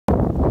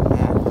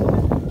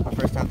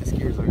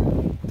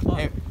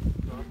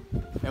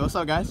what's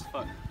up, guys?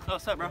 Fuck. Oh,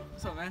 what's up, bro?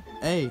 What's up, man?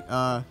 Hey,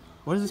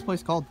 what is this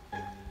place called?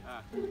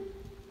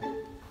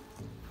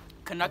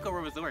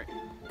 Kanako Resort.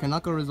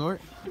 Kanako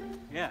Resort?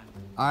 Yeah.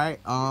 Alright,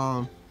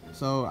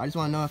 so I just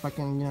want to know if I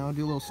can, you know,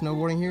 do a little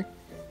snowboarding here.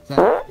 Is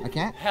that, I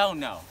can't? Hell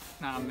no.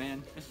 Nah,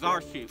 man. This is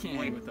our shit. You can't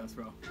hang with us,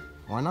 bro.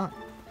 Why not?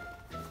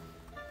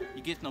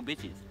 You get no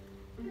bitches.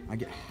 I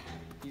get.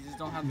 You just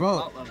don't have the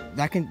Bro, clout level.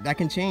 that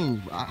can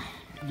change.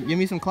 Give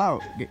me some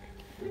clout.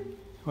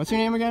 What's your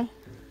name again?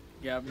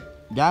 Gavin.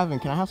 Gavin,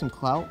 can I have some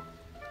clout?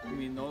 I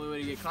mean, the only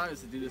way to get clout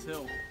is to do this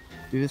hill.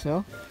 Do this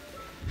hill?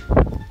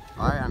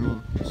 Alright, I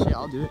mean, shit,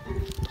 I'll do it.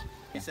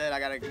 You said I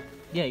gotta...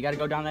 Yeah, you gotta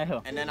go down that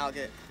hill. And then I'll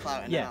get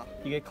clout. And yeah,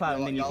 then you get clout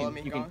and then you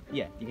can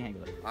yeah, you can hang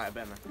with it. Alright,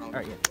 bet, man.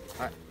 Alright, yeah.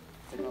 Alright.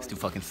 This dude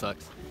fucking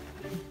sucks.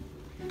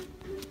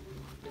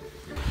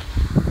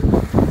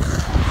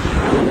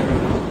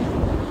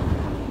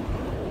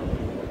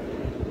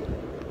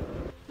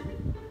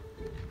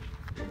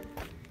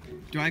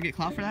 Do I get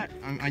clout for that?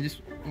 I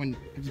just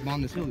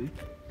bombed this hill, dude.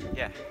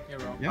 Yeah. Yeah,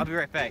 bro. Yeah? I'll be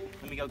right back.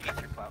 Let me go get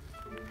your clout.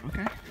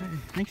 Okay.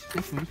 Hey,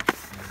 thanks, buddy.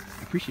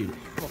 I appreciate it.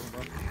 Welcome,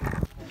 bro.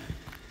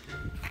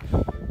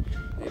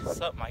 Hey,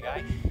 what's up, my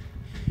guy?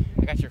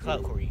 I got your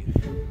clout for you.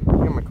 You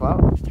got my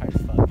clout? I'm tired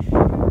as fuck.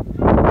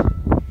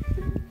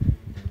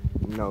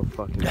 No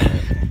fucking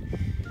way.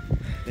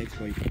 Thanks,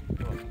 buddy.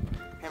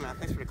 Hey, man,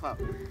 thanks for the clout.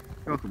 You're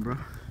welcome, bro.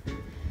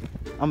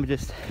 I'm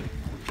just...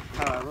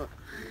 How do I look?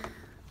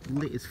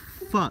 Lit as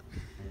fuck.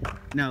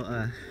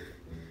 No,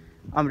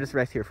 I'm just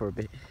rest here for a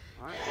bit.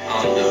 I'm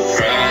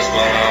depressed,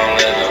 but I'm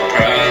lit.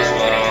 Depressed,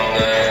 but I'm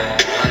lit.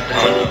 I'm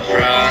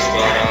depressed,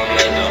 but I'm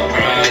lit.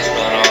 Depressed,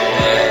 but I'm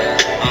lit.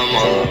 I'm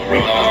on the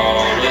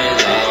road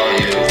without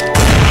you.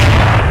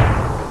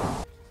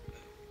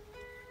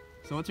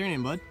 so what's your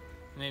name, bud?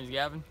 My name's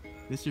Gavin.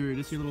 This your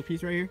little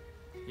piece right here?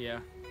 Yeah.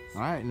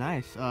 All right,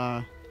 nice.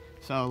 So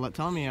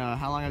tell me,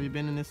 how long have you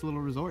been in this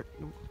little resort?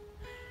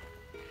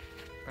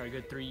 Probably a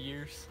good 3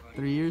 years.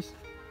 3 years?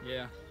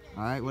 Yeah.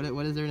 All right.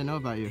 What is there to know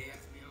about you?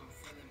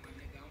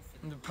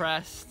 I'm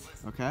depressed.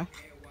 Okay.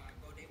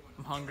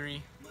 I'm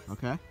hungry.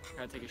 Okay.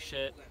 Gotta take a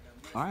shit.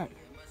 All right.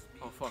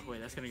 Oh fuck! Wait,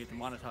 that's gonna get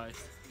demonetized.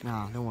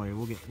 Nah, don't worry.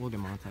 We'll get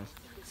monetized.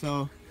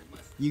 So,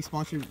 you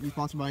sponsored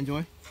by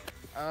Enjoy?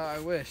 I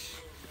wish.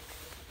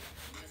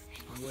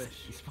 I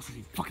wish. You're supposed to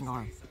be fucking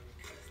armed.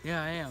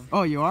 Yeah, I am.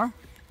 Oh, you are?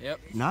 Yep.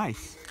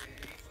 Nice.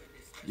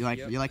 You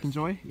like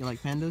Enjoy? You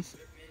like pandas?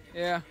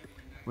 Yeah.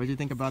 What did you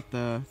think about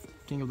the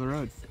King of the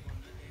Road?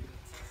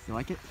 You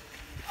like it?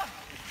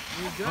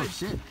 It was good. Oh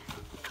shit.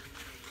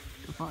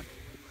 The fuck?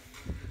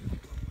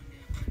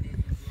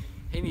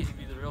 He needs to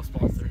be the real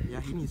sponsor. Yeah,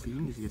 he needs to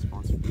get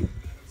sponsored.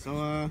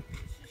 So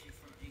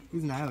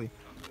who's Natalie?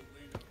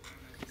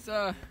 It's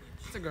a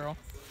girl.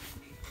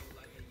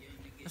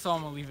 That's all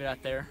I'm gonna leave it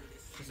at there.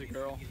 Just a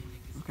girl.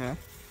 Okay.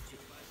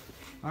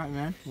 Alright,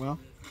 man. Well,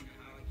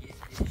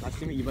 nice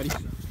to meet you, buddy. Nice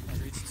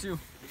to meet you too.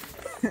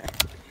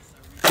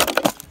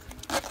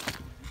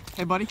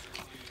 Hey, buddy.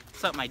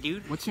 What's up, my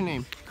dude? What's your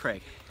name?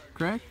 Craig.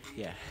 Craig?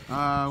 Yeah.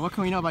 What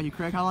can we know about you,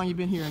 Craig? How long you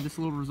been here in this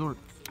little resort?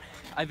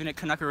 I've been at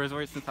Kanaka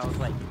Resort since I was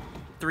like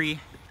 3.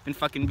 Been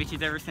fucking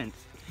bitches ever since.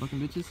 Fucking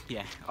bitches?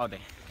 Yeah, all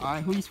day.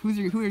 Alright, who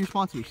are your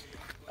sponsors?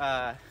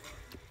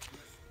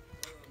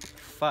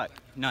 Fuck.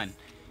 None.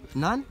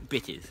 None?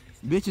 Bitches.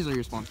 Bitches are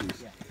your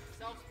sponsors. Yeah.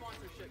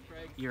 Self-sponsorship,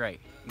 Craig. You're right.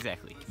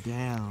 Exactly.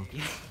 Damn.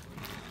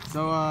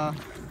 So,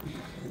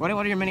 what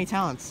are your many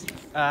talents?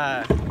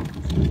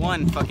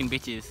 1, fucking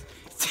bitches.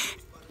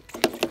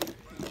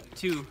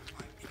 2,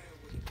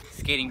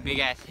 skating big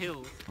ass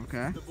hills.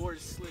 Okay. The board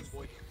is slick,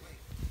 boy.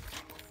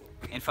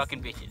 And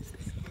fucking bitches.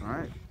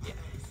 Alright. Yeah.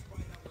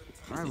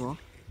 Alright, well.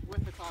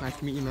 With the clout. Nice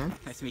to meet you, man.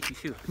 Nice to meet you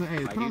too. Hey,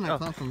 My put on dude. that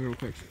cloud for me real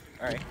quick.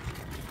 Alright.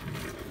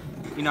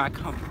 You know I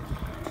come.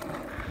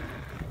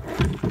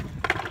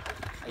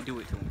 I do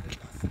it to him.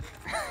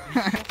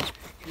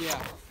 Yeah.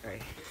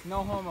 Alright.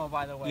 No homo,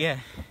 by the way. Yeah.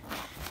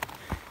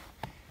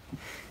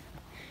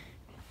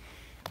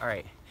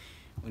 Alright.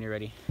 When you're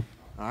ready.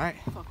 Alright.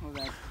 Fuck my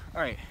bad.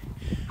 Alright.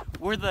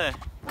 We're the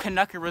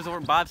Kanaka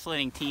Resort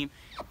bobsledding team,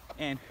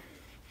 and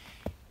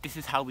this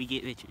is how we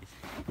get bitches.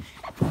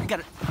 We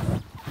gotta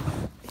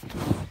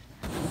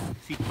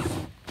see.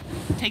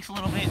 It takes a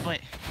little bit, but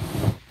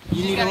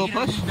You need a little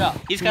push? You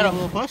just You gotta need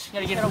a little push?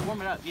 gotta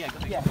warm it up. Yeah, go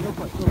ahead. Go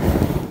for it.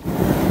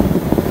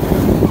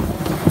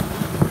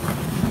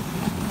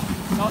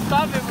 Don't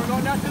stop it. We're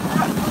going down to the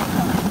road.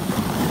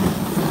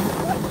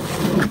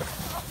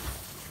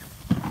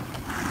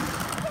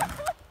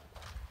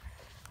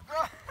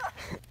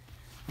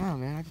 Oh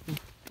man,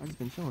 I just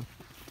been chilling.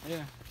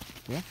 Yeah.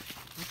 Yeah?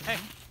 Hey,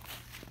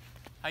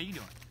 how you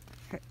doing?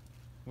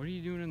 What are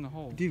you doing in the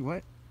hole? Dude,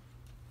 what?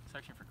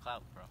 Searching for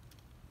clout, bro.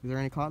 Is there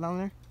any clout down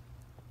there?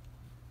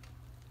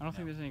 I don't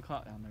think there's any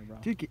clout down there, bro.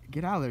 Dude,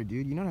 get out of there,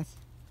 dude. You know that's...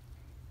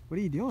 What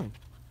are you doing?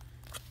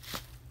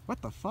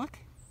 What the fuck?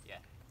 Yeah.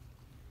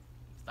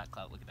 It's not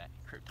clout, look at that.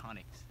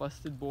 Kryptonics.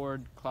 Busted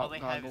board, All clout they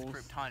goggles. have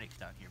is kryptonics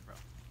down here, bro.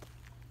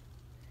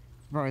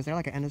 Bro, is there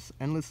like an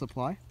endless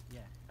supply?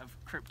 Yeah. Of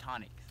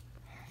kryptonics.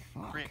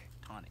 Fuck.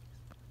 Kryptonics.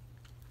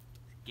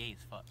 gay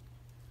as fuck.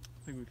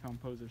 I think we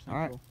found Poser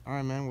Central. All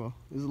right, man. Well,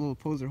 this is a little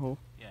poser hole.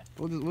 Yeah.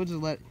 We'll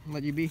just let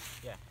you be.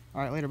 Yeah.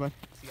 All right, later, bud.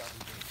 See y'all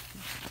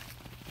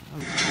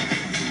in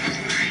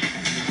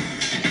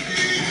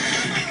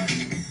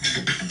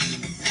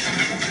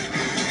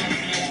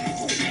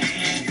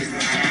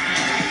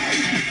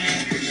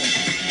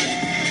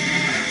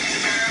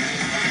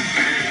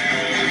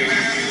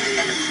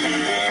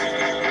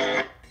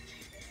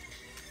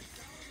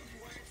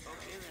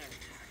Okay then.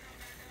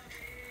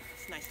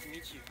 It's nice to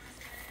meet you.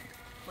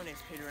 My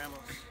name's Pedro Ramos.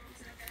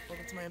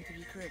 Welcome to my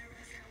MTV crib.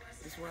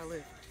 This is where I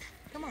live.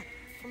 Come on,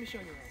 let me show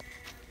you around.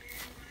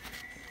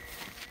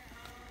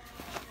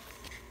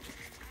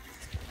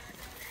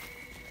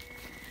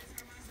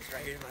 This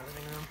right here is my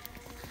living room.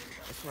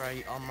 This is where I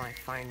eat all my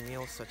fine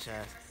meals such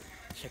as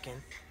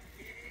chicken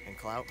and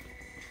clout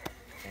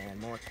and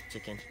more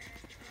chicken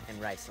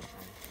and rice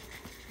sometimes.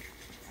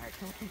 Alright,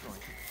 come keep going.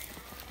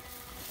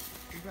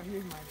 This right here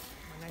is my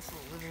nice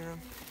little living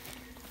room.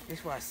 This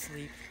is where I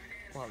sleep.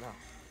 Well, no.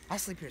 I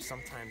sleep here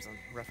sometimes on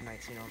rough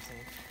nights, you know what I'm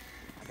saying?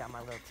 I got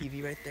my little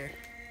TV right there.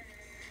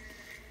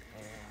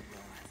 And,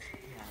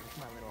 yeah, this is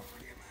my little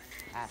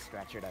ass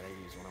scratcher that I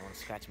use when I want to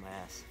scratch my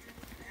ass.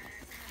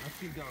 Let's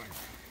keep going.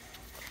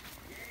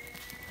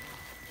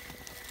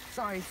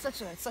 Sorry, it's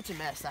such a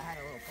mess. I had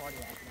a little party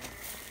last night.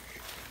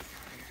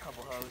 A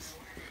couple hoes.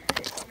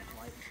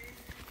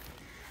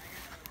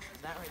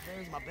 That right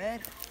there is my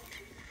bed.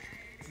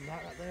 And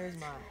that right there is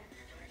my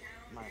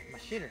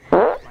shitter,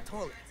 my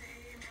toilet.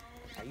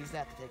 I use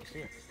that to take a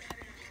shit.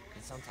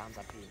 And sometimes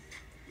I pee.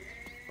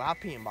 But I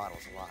pee in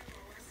bottles a lot.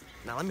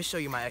 Now let me show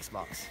you my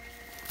Xbox.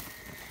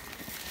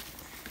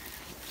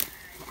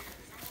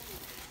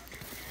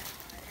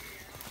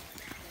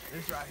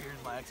 This right here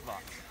is my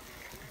Xbox.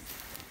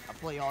 I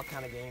play all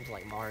kind of games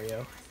like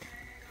Mario.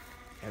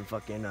 And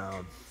fucking,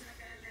 I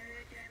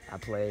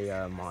play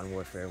Modern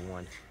Warfare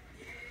 1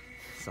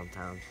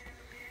 sometimes.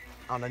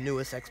 On the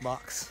newest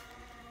Xbox.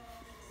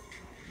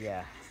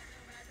 Yeah.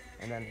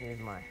 And then here's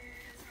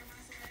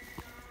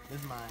this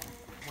is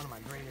one of my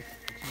greatest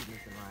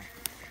achievements in life,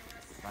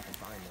 if I can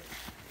find it.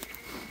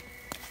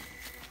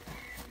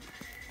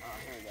 Oh,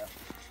 here we go.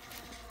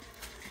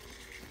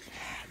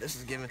 This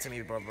is given to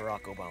me by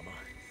Barack Obama.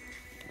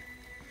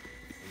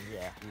 And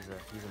yeah,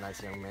 he's a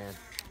nice young man.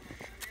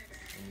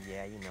 And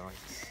yeah, you know,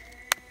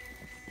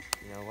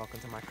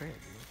 welcome to my crib. You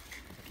know?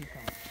 So keep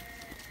coming.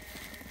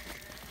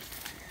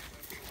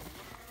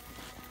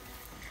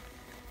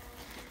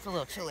 It's a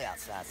little chilly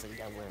outside, so you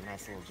gotta wear a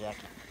nice little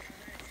jacket.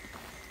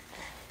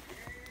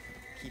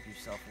 Keep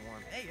yourself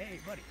warm. Hey,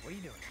 buddy, what are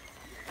you doing?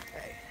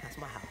 Hey, that's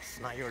my house,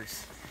 not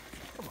yours.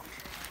 Come on.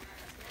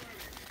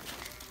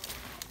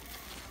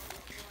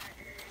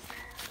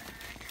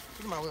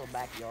 This is my little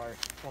backyard,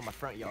 well, my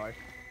front yard.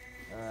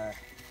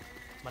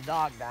 My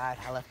dog died.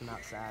 I left him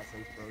outside, so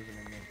he's frozen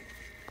in there.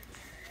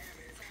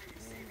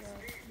 And,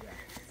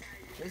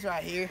 yeah. This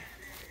right here,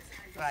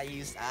 I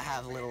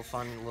have a little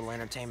fun, little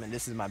entertainment.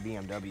 This is my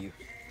BMW.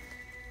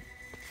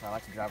 So I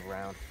like to drive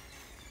around.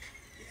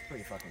 It's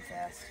pretty fucking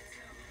fast.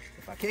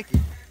 If I kick it,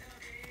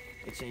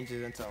 it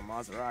changes into a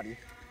Maserati.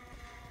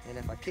 And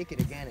if I kick it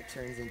again, it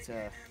turns into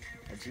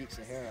a Jeep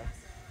Sahara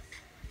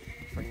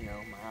for, you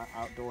know, my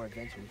outdoor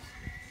adventures.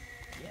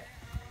 Yeah.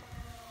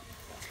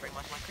 That's pretty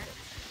much my crib.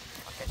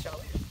 I'll catch y'all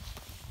later.